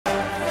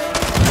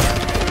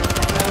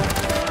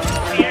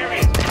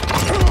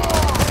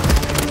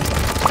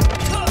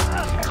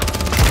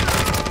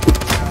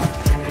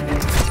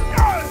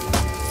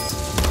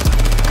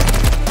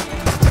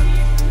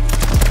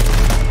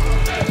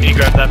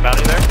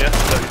Yeah,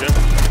 that's what you're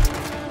doing.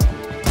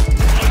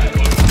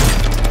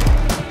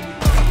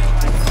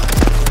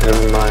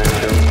 Never mind,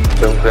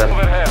 don't grab.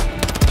 Over here.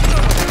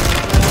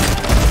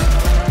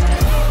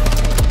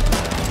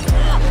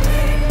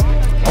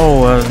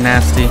 Oh, that was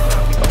nasty.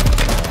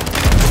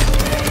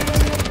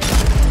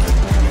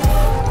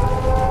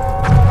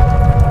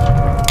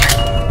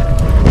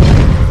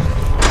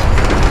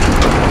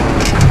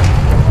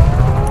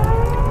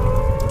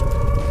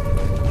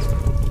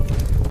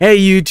 Hey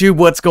YouTube,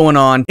 what's going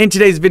on? In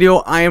today's video,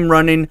 I am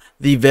running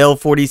the VEL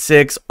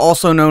 46,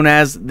 also known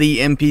as the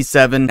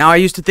MP7. Now, I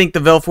used to think the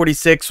VEL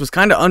 46 was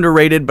kind of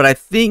underrated, but I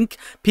think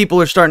people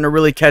are starting to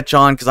really catch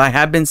on because I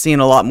have been seeing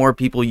a lot more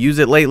people use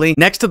it lately.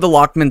 Next to the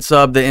Lockman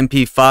sub, the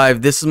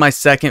MP5, this is my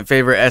second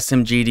favorite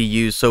SMG to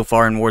use so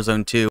far in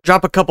Warzone 2.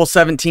 Drop a couple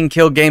 17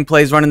 kill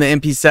gameplays running the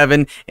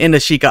MP7 in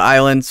Ashika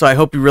Island, so I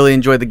hope you really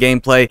enjoy the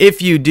gameplay.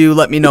 If you do,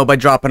 let me know by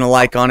dropping a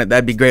like on it.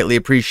 That'd be greatly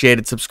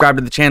appreciated. Subscribe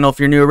to the channel if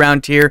you're new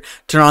around here.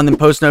 Turn on them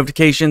post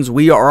notifications.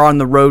 We are on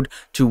the road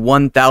to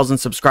 1,000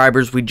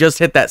 subscribers. We just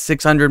hit that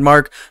 600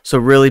 mark, so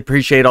really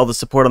appreciate all the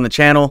support on the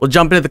channel. We'll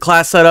jump into the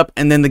class setup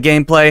and then the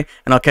gameplay,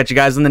 and I'll catch you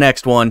guys in the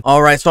next one.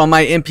 Alright, so on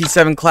my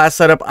MP7 class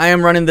setup, I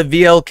am running the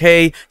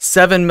VLK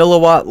 7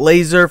 milliwatt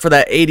laser for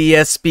that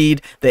ADS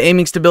speed, the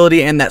aiming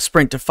stability, and that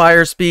sprint to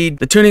fire speed.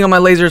 The tuning on my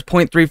laser is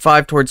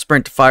 0.35 towards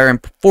sprint to fire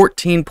and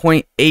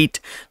 14.8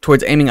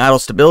 towards aiming idle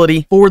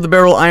stability. For the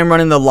barrel, I am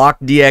running the Lock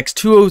DX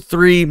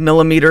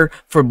 203mm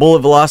for bullet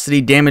velocity,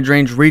 damage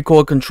range,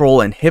 recoil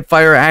control, and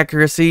hipfire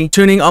accuracy.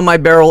 Tuning on my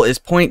barrel is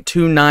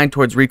 0.29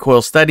 towards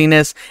recoil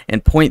steadiness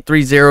and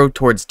 0.30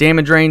 towards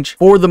damage range.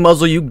 For the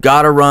muzzle, you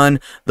gotta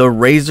run the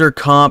Razor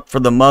comp for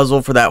the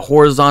muzzle for that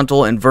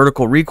horizontal and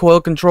vertical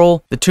recoil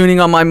control. The tuning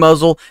on my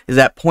muzzle is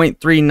at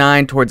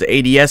 0.39 towards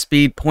ADS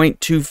speed,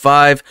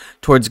 0.25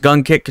 towards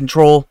gun kick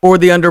control. For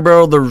the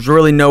underbarrel, there's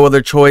really no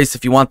other choice.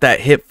 If you want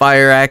that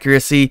hipfire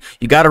accuracy,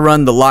 you gotta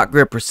run the Lock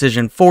Grip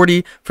Precision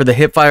 40 for the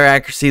hipfire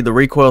accuracy, the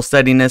recoil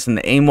steadiness, and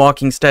the aim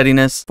walking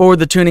steadiness. For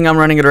the tuning, I'm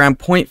running it around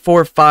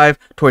 0.45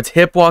 towards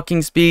hip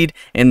walking speed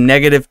and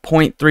negative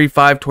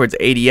 0.35 towards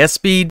ADS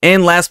speed.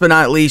 And last but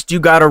not least, you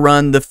gotta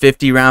run the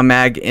 50 round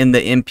mag in the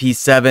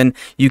MP7.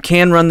 You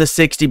can run the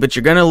 60, but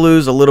you're gonna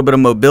lose a little bit of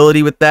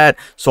mobility with that,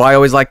 so I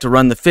always like to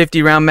run the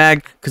 50 round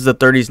mag because the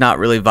 30 is not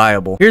really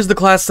viable. Here's the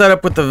class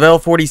setup with the VEL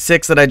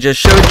 46 that I just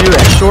showed you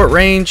at short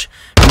range,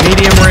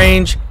 medium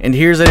range, and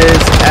here's it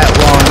is at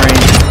long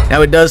range.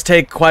 Now, it does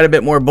take quite a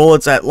bit more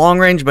bullets at long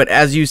range, but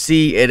as you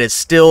see, it is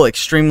still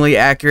extremely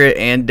accurate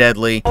and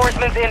deadly.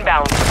 Horseman's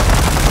inbound.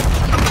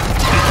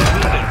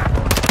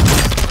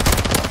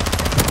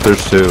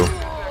 There's two.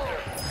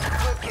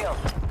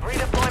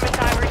 Redeployment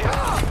time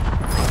reduced.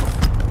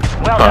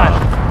 Well done.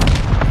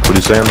 What are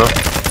you saying though?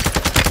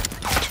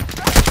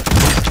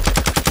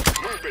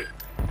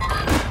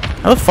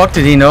 How the fuck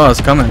did he know I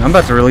was coming? I'm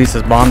about to release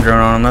this bomb drone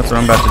on him. That's what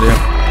I'm about to do.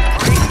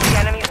 Reach the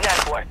enemy's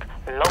network.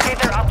 Locate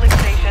their uplink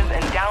stations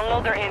and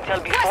download their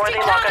intel before they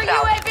lock us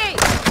out.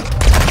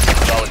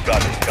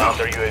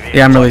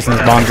 Yeah, I'm releasing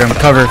this bomb drone.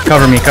 Cover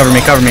me, cover me,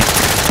 cover me.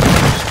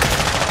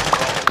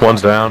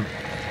 One's down.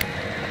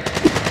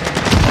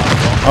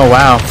 Oh,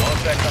 wow.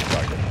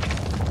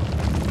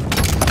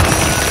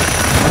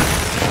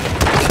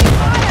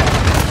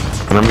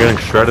 And I'm getting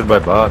shredded by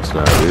bots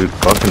now, dude.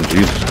 Fucking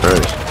Jesus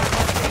Christ.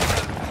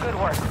 Good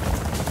work.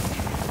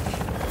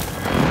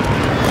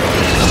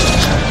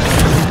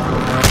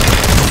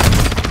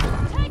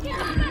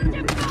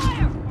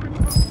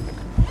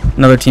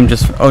 Another team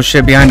just... Oh,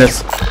 shit, behind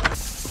us.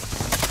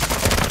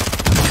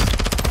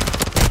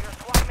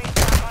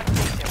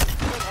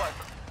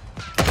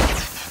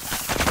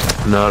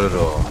 Not at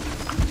all.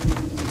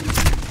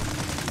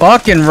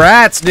 Fucking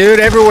rats, dude,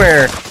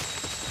 everywhere.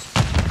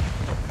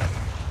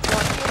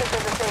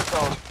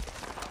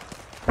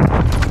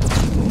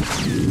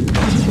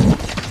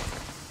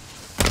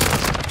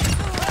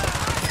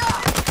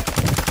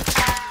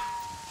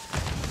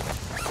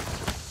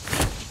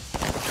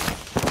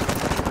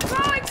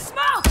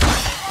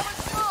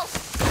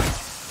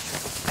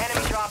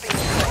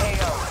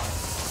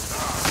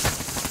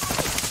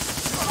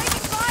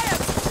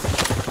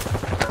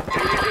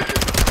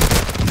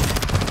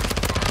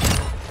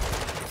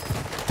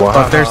 Wow.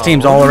 Fuck, there's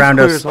teams all around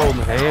us.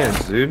 Holding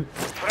hands, dude.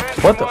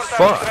 What the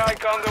fuck?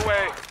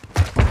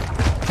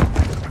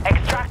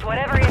 Extract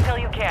whatever intel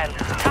you can.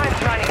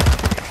 Time's running.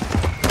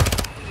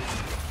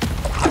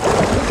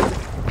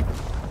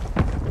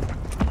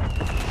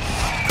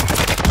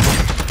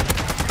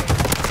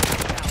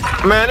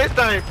 Man, this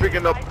thing ain't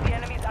picking up. The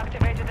enemy's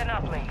activated an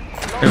uplink.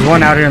 There's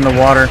one out here in the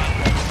water.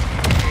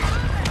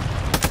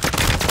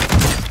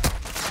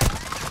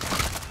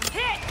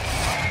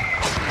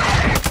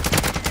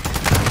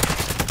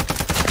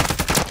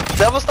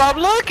 Devil, stop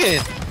looking!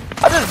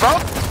 I just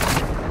broke.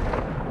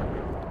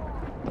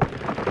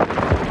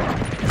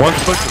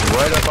 One's pushing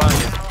right up on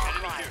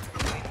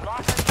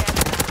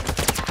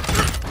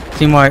you.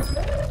 Team wipe.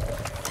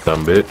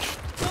 Dumb bitch.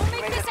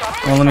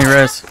 Well, let me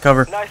res.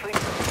 Cover.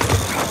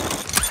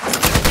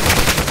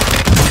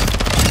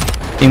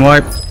 Team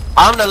wipe.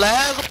 I'm the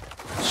last.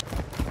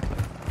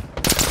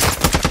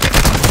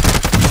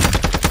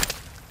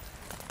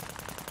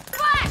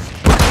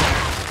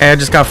 Hey, I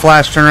just got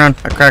flashed. Turn around.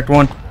 I cracked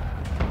one.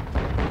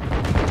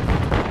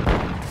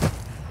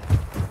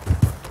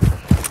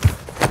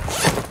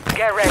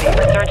 Get ready.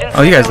 Resurgence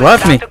Oh, you guys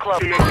left me. to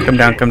close. Come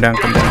down, come down,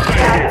 come down.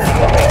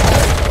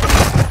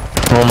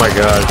 Oh my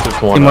god, it's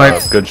just one might-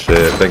 up. Good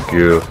shit, thank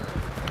you.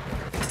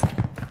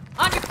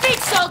 On your feet,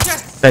 soldier!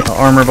 Take the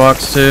armor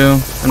box too.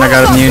 And I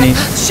got a muni.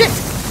 Shit!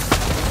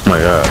 Oh my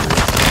god.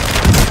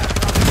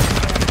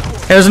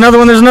 Hey, there's another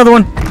one, there's another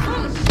one.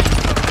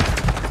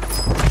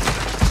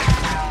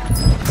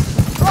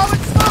 Throwing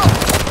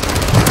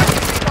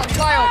smoke!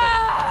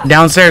 Wild.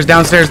 Downstairs,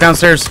 downstairs,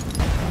 downstairs.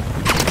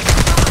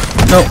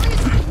 No.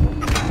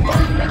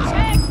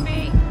 Check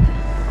me!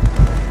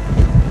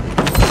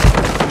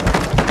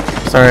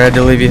 Sorry, I had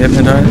to leave you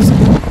hypnotized.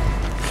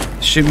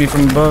 Shoot me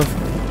from above.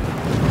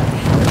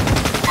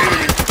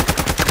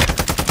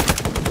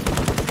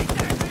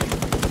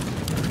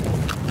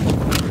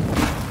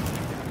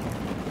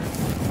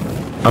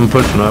 I'm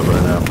pushing up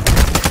right now.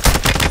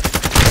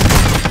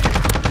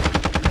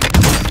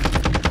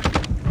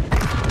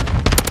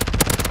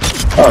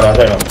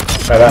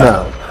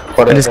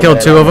 I just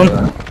killed two of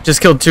them.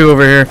 Just killed two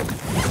over here.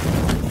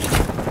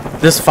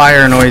 This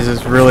fire noise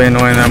is really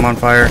annoying that I'm on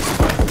fire.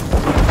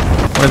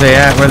 Where they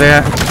at? Where they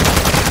at?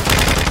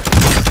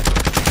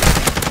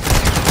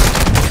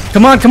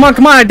 Come on, come on,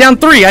 come on. I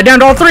downed three. I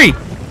downed all three.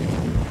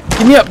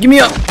 Give me up, give me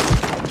up.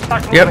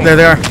 Yep, there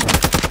they are.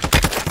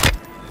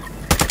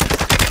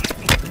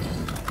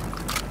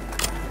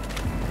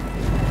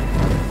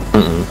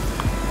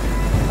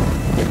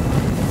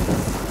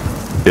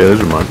 Yeah,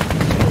 those are mine.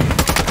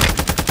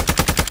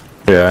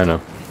 Yeah, I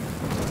know.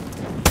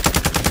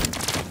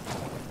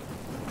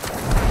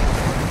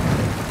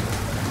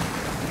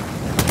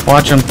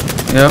 Watch them.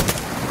 Yep.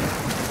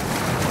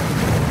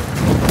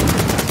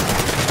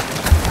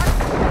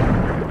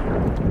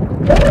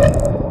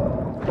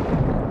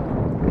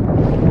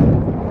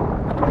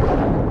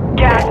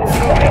 Gas is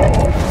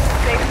moving.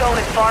 Safe zone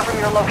is far from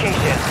your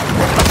location.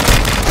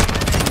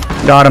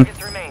 Got him.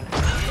 Just remain.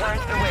 Where's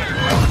the win?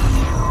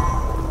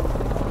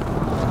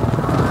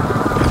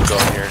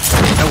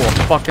 I will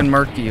fucking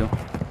murk you.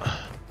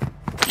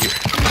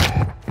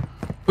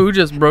 Who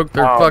just broke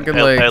their fucking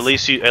legs? At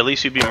least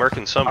you'd be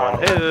murking someone.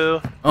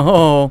 Ew.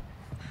 Oh.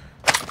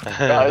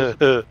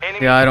 Enemy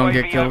Yeah, I don't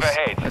get UAV kills.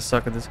 overhead. I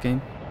suck at this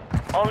game.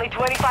 Only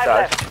 25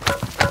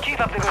 left. Keep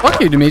up the good Fuck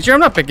work. you, Dimitri. I'm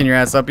not picking your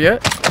ass up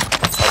yet.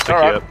 I'll pick you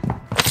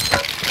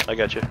up. I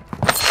got you.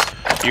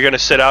 You're gonna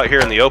sit out here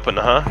in the open,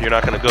 huh? You're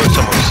not gonna go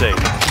somewhere safe.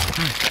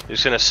 You're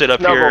just gonna sit up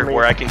here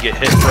where I can get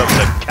hit from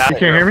the cap. You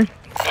can't hear me?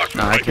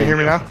 No, I Can you hear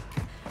me now?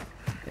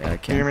 Yeah, I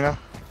Can you hear can't. me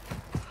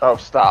now? Oh,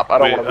 stop. I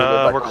don't want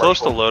to be We're close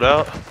to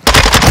loadout.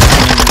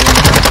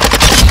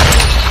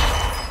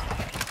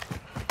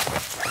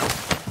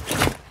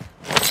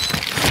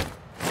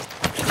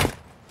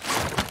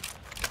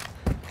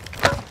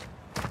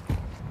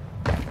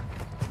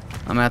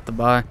 I'm at the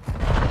buy.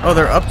 Oh,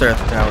 they're up there at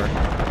the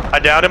tower. I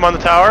downed him on the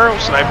tower.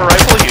 Sniper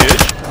rifle,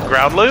 huge.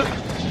 Ground loot.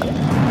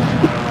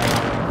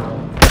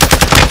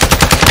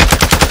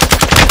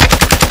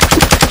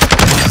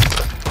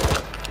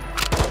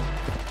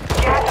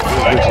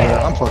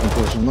 I'm fucking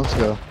pushing. Let's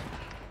go.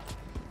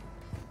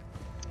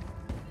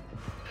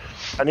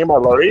 I need my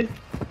loadie.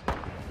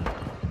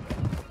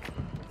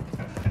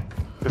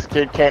 This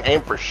kid can't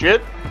aim for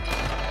shit.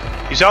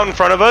 He's out in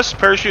front of us.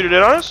 Parachuted in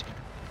on us.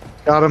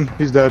 Got him.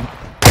 He's dead.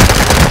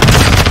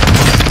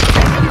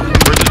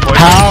 Where's his boyfriend?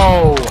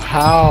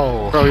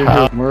 How? Bro, you're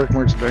good.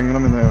 Merc's banging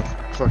him in the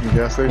fucking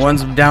gas station.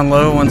 One's down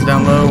low, one's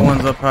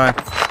up high.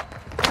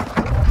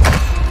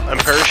 I'm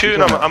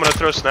parachuting. I'm gonna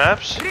throw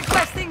snaps.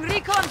 Requesting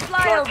recon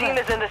Your team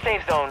flyover. is in the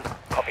safe zone.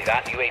 Copy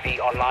that. UAV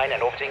online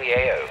and orbiting the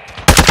AO.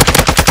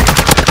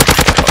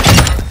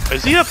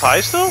 Is he up high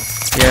still?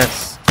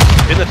 Yes.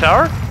 In the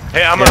tower?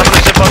 Hey, I'm gonna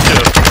zip up to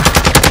him.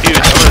 Huge.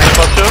 I'm gonna zip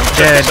up to him. Check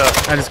Dead. this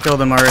out. I just killed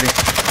him already.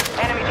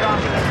 Enemy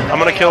dropping. I'm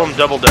gonna kill him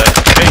double dead.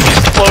 Hey, he's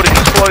floating.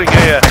 He's floating.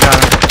 Yeah, I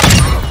got him.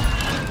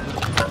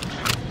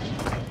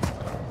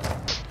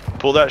 yeah.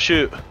 Pull that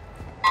shoot.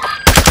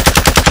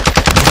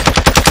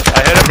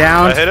 I hit him.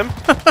 Down. I hit him.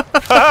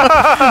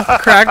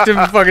 Cracked him,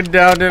 fucking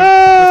downed him with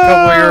a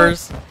couple of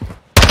yours.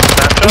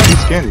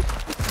 He's candy.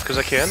 Because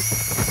I can.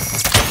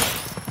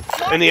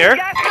 In the air.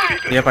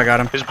 Yep, I got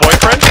him. His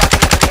boyfriend.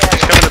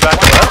 He's coming to back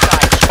to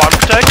left. Spawn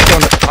protect. No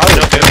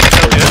good.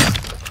 No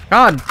good.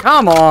 God,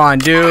 come on,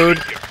 dude.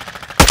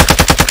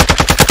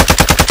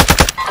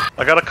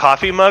 I got a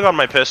coffee mug on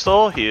my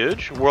pistol.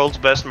 Huge. World's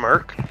best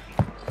merc.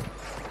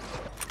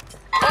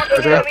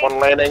 Is there? One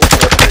landing.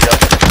 There we go.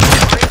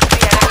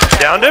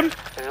 Downed him.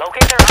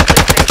 Locate their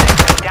uplink stations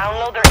and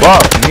download their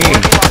Fuck info me.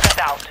 before you lock us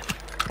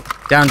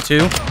out. Down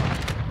two.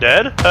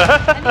 Dead.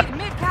 I need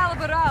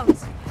mid-caliber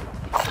rounds.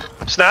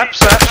 Snap.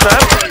 Snap.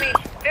 Snap. Enemy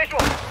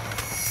visual.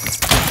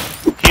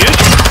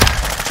 Huge.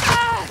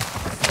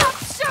 Stop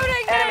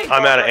shooting me!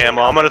 I'm out of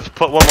ammo. I'm gonna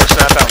put one more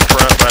snap out in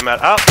front, but I'm out.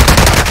 Oh,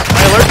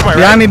 I alerted to my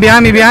Behind right. me,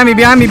 behind me, behind me,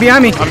 behind me,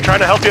 behind me. I'm trying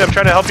to help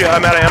you.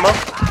 I'm out of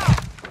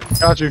ammo.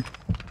 Got you.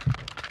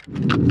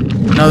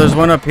 No, there's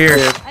one up here.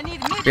 I need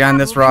mid Behind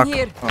this rock.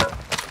 Here.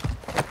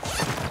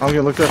 I'm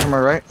gonna look up to my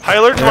right. High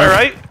alert to my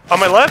right. On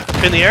my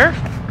left. In the air.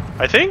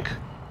 I think.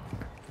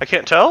 I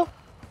can't tell.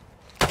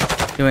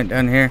 He went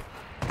down here.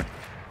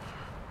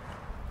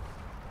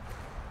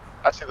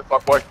 I see the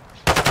fuckboy.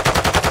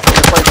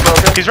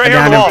 He's right here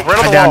on the wall. Right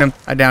on the wall.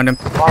 I downed him.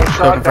 Long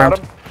shot, got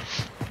him.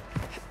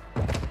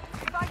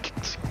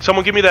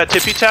 Someone give me that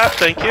tippy tap.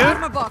 Thank you.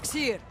 Armor box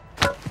here.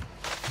 Oh,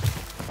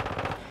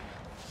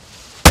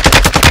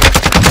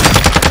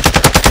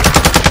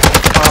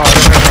 I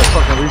don't have no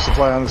fucking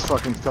resupply on this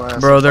fucking class.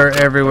 Bro, they're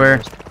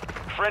everywhere.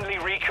 Friendly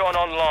recon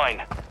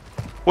online.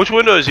 Which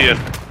window is he in?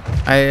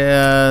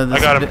 I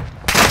got him.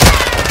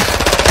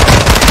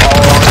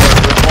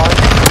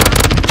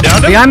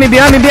 Downed him? Behind me,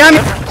 behind me, behind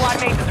me! Squad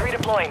mates is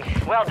redeploying.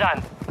 Well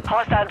done.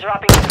 Hostile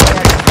dropping into the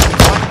area.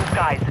 Watch the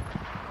skies.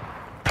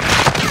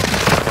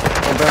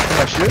 I'm back to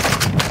my shit.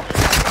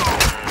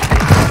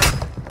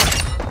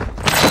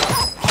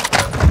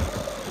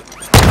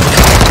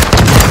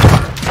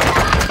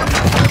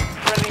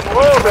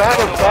 Whoa, behind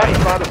him, behind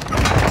him.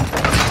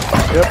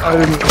 Yep, I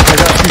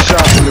got 2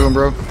 shots into him,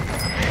 bro.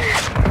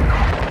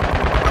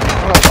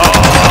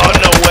 Oh,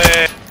 no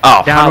way.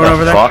 Oh, Down how one the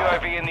over there. fuck?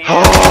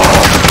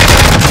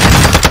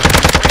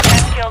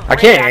 I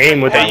can't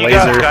aim with Hey, you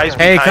got guys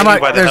Hey, behind come you on.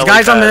 by the There's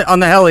guys helipad. on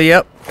the heli,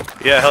 yep.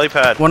 Yeah,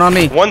 helipad. One on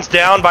me. One's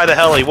down by the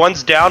heli.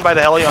 One's down by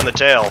the heli on the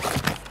tail. On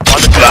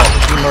the tail.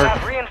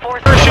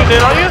 They're shooting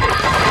in on you?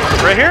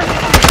 Right here?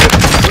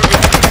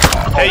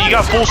 Hey, you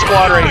got full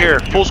squad right here.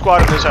 Full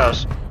squad in this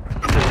house.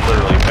 There's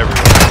literally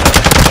everyone.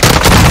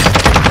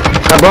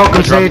 I broke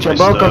him, Sage. I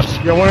broke him.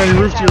 You got one on your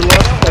roof to your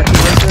left, like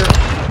right there.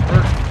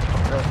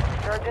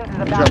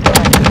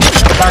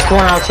 Back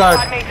corner outside.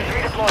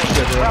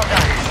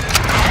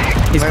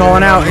 He's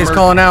calling out, he's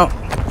calling out.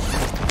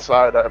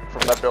 Side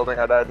from that building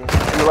I died in.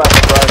 You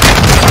left, right.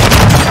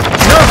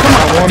 No, come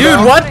on. Dude,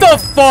 what the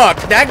fuck?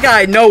 That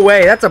guy, no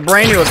way. That's a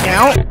brand new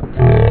account.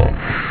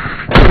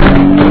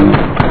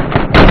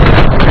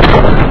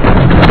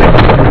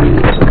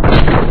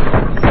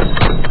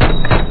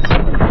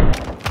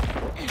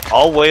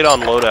 I'll wait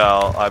on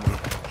loadout.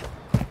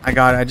 I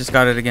got it. I just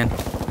got it again.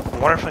 I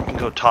wonder if I can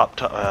go top.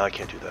 I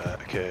can't do that.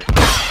 Okay.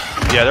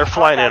 Yeah, they're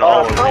flying in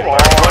all over me. One here,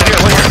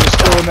 one here. They're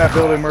still in that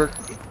building, Merc.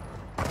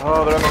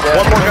 Oh, they're on the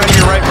One more guy to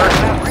your right, Merc.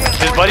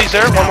 His buddy's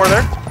there. One more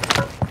there.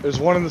 There's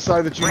one in the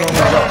side that you normally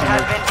drop to,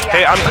 Merc.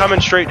 Hey, I'm coming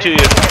straight to you.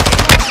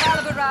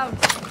 Caliber rounds.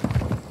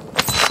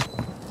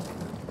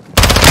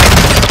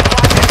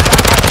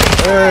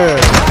 Hey.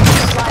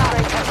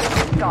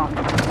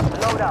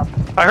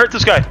 I hurt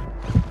this guy.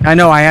 I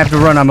know, I have to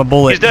run. I'm a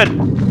bullet. He's dead. I'm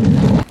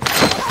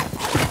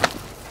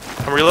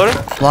reloading.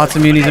 Lots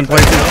of munis in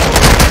places.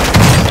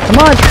 Come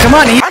on, come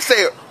on. I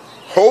said,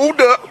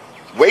 hold up,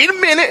 wait a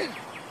minute,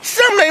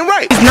 something ain't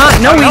right. He's not,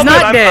 no, I'm he's helping,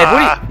 not dead.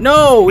 What are you,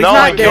 no, he's No,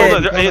 I not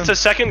killed dead. it. It's a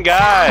second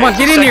guy. Come on,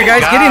 get in here,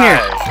 guys. Get in here.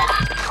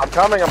 I'm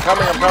coming.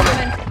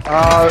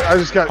 I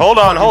just got. Hold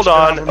on, hold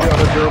on. From the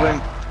other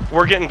building.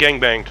 We're getting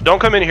gangbanged. Don't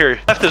come in here.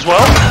 Left as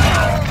well.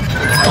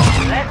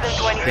 Less than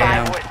 25,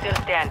 Damn. we're still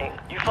standing.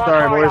 You fought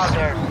Sorry, hard boys. out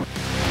there.